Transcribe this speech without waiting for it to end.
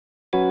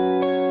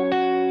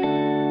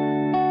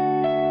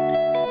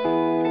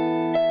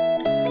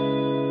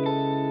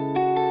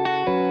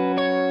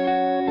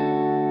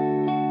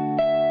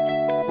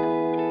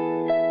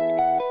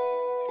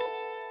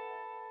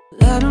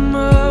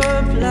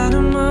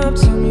up,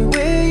 tell me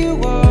where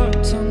you are,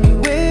 tell me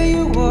where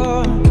you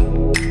are.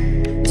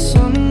 The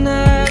summer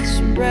nights,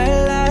 some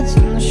red lights,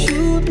 and the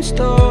shooting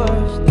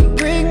stars, they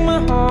break my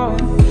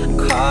heart. I'm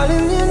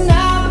calling you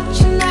now, but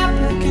you're not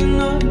picking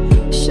up.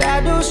 The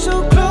shadows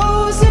so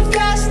close, if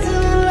you're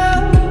still in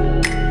love.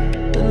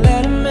 But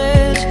let a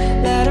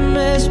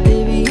mess,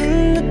 baby,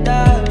 in the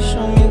dark.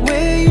 Show me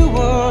where you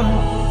are.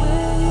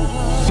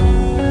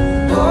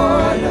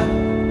 Oh,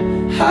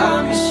 love, how I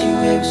miss you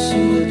every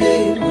single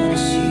day when I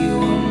see you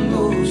on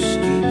those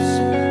streets.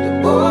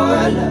 Oh,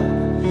 love,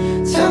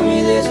 tell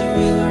me there's a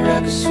river I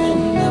can swim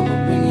that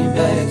will bring you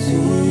back to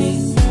me.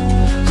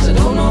 'Cause I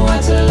don't know how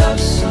to love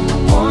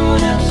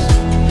someone else.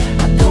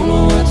 I don't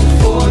know how to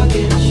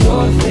forget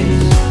your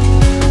face.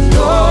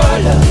 Oh,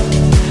 love,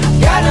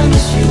 gotta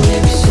miss you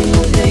every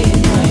single day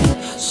and night.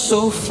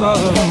 So far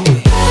away.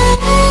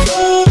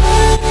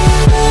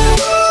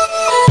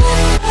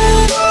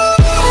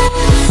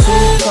 So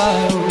far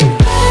away.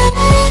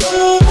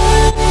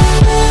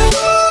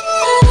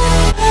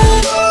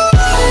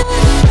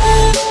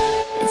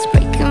 It's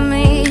breaking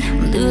me,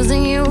 I'm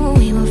losing you.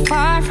 We were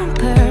far from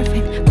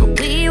perfect, but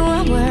we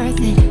were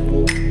worth it.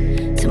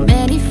 Too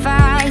many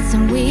fights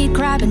and we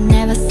cried, but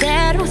never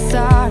said we're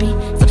sorry.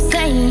 Stop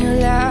saying you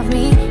love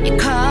me, you're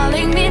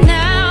calling me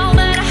now,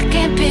 but I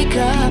can't pick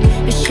up.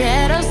 Your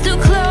shadow's too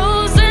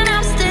close and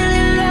I'm still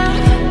in love.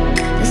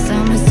 The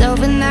summer's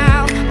over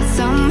now, but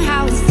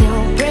somehow it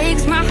still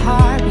breaks my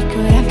heart. We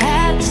could have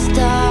had to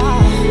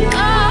stop.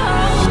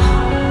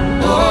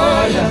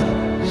 Oh, love,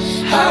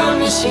 how I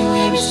miss you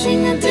every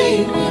single day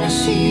when I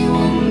see you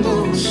on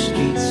those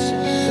streets.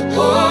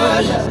 Oh,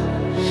 love,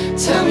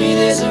 tell me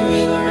there's a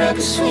river I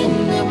can swim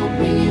that will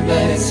bring you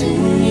back to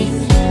me.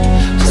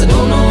 'Cause I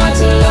don't know how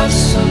to love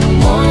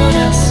someone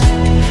else.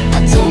 I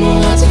don't know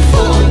how to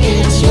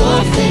forget your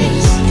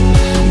face.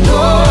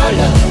 Oh,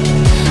 love,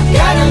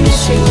 gotta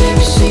miss you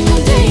every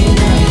single day and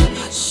night.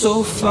 So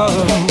far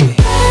away.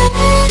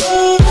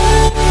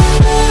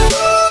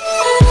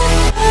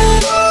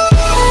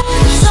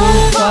 So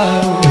far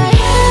away.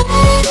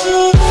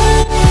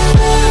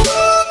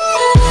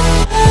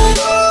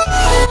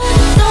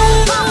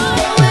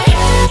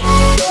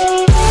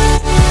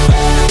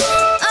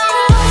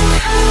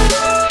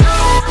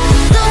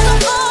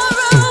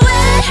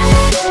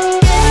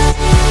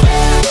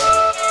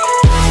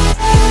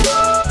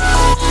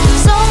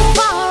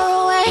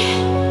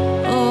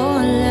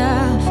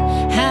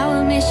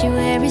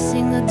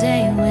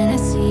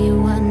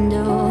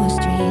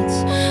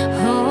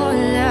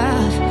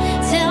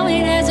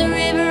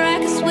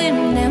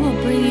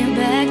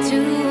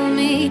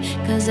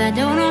 I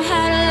don't know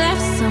how to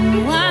love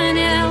someone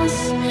else.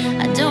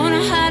 I don't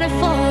know how to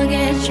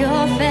forget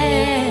your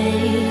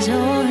face.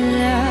 Oh,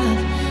 love,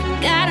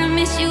 gotta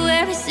miss you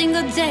every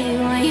single day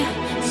when you're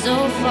so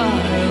far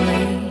away.